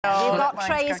You've got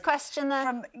Trey's question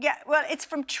there? Well, it's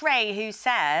from Trey, who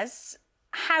says,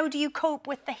 how do you cope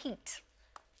with the heat?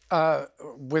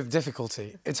 With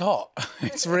difficulty. It's hot.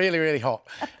 It's really, really hot.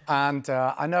 And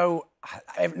I know,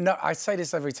 I say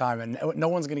this every time, and no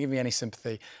one's going to give me any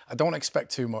sympathy. I don't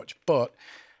expect too much, but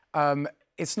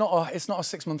it's not a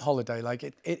 6-month holiday. Like,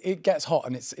 it gets hot,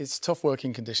 and it's tough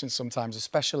working conditions sometimes,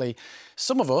 especially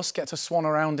some of us get to swan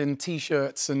around in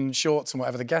T-shirts and shorts and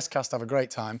whatever. The guest cast have a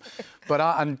great time. But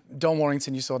and Don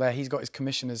Warrington, you saw there, he's got his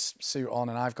commissioner's suit on,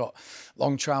 and I've got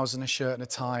long trousers and a shirt and a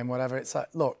tie and whatever. It's like,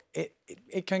 look,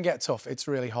 it can get tough. It's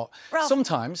really hot. Ralf.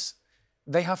 Sometimes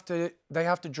they have to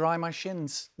dry my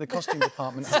shins. The costume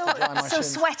department has to dry my shins. So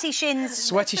sweaty shins.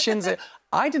 Sweaty shins.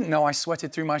 I didn't know I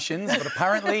sweated through my shins, but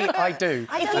apparently I do.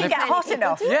 If you get hot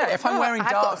enough. Yeah, if I'm wearing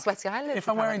dark... I've got sweaty eyelids, if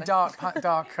I'm wearing dark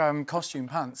costume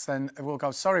pants, then we'll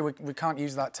go, sorry, we can't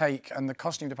use that take, and the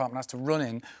costume department has to run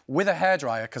in with a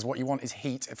hairdryer, because what you want is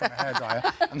heat from a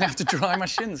hairdryer, and they have to dry my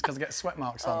shins because I get sweat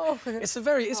marks on. It's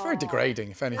very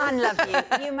degrading, if anything. I love you.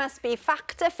 You must be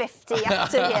factor 50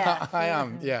 after year. I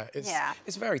am, yeah.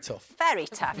 It's very tough. Very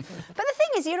tough. But the thing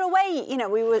is, you're away, you know,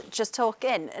 we were just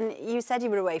talking, and you said you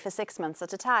were away for 6 months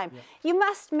at a time. Yeah. You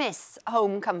must miss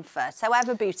home comfort,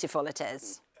 however beautiful it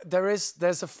is.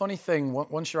 There's a funny thing.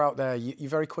 Once you're out there, you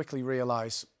very quickly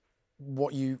realise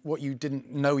what you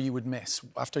didn't know you would miss.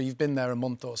 After you've been there a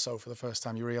month or so for the first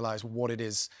time, you realise what it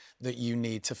is that you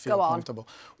need to feel comfortable.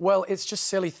 Well, it's just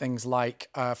silly things like,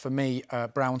 for me,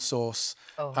 brown sauce,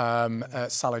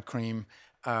 salad cream,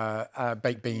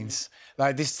 baked beans,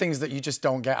 like these things that you just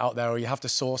don't get out there, or you have to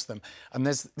source them, and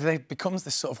there becomes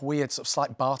this sort of weird, sort of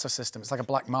slight barter system. It's like a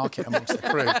black market amongst the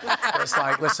crew. It's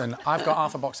like, listen, I've got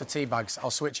half a box of tea bags,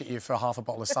 I'll switch at you for half a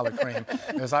bottle of salad cream.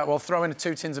 It's like, well, throw in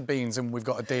 2 tins of beans and we've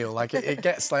got a deal. Like, it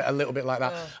gets like a little bit like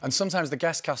that. And sometimes the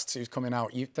guest cast who's coming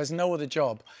out, there's no other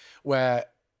job where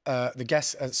the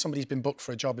guest, somebody's been booked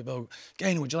for a job, they'll go,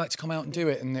 Gaynor, would you like to come out and do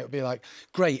it? And it'll be like,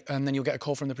 great. And then you'll get a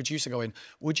call from the producer going,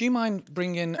 would you mind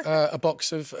bringing a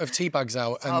box of tea bags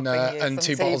out and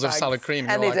 2 bottles of salad cream?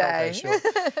 And you're like, okay, sure.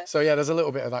 So, yeah, there's a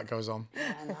little bit of that goes on.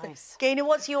 Yeah, nice. Gaynor,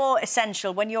 what's your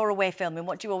essential when you're away filming?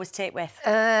 What do you always take with?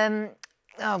 Oh,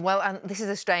 well, this is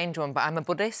a strange one, but I'm a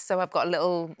Buddhist, so I've got a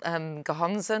little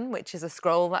Gohonzon, which is a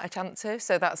scroll that I chant to.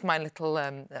 So that's my little,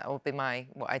 that will be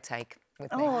what I take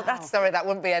with me. Oh, that's... Sorry, that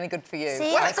wouldn't be any good for you.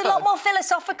 See, that's a lot more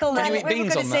philosophical than we were going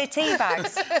to say tea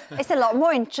bags. It's a lot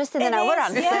more interesting than our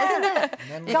answers,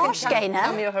 isn't it? Gosh, Gaynor.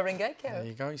 Tell me your haringey. There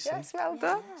you go, you see. Yes, well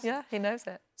done. Yeah, he knows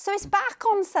it. So it's back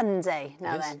on Sunday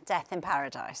now then, Death in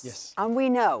Paradise. Yes. And we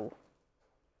know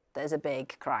there's a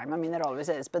big crime. I mean, there always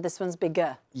is, but this one's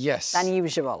bigger than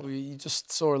usual. We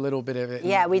just saw a little bit of it.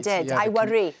 Yeah, we did. Yeah, I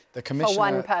worry for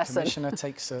one person. The commissioner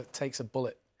takes a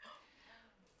bullet.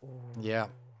 Ooh. Yeah.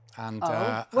 And,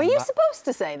 were you supposed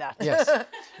to say that? Yes.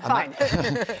 Fine.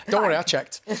 Don't worry, I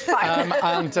checked. Fine.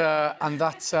 And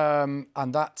that's the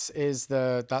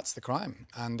crime,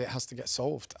 and it has to get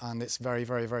solved, and it's very,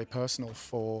 very, very personal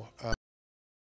for.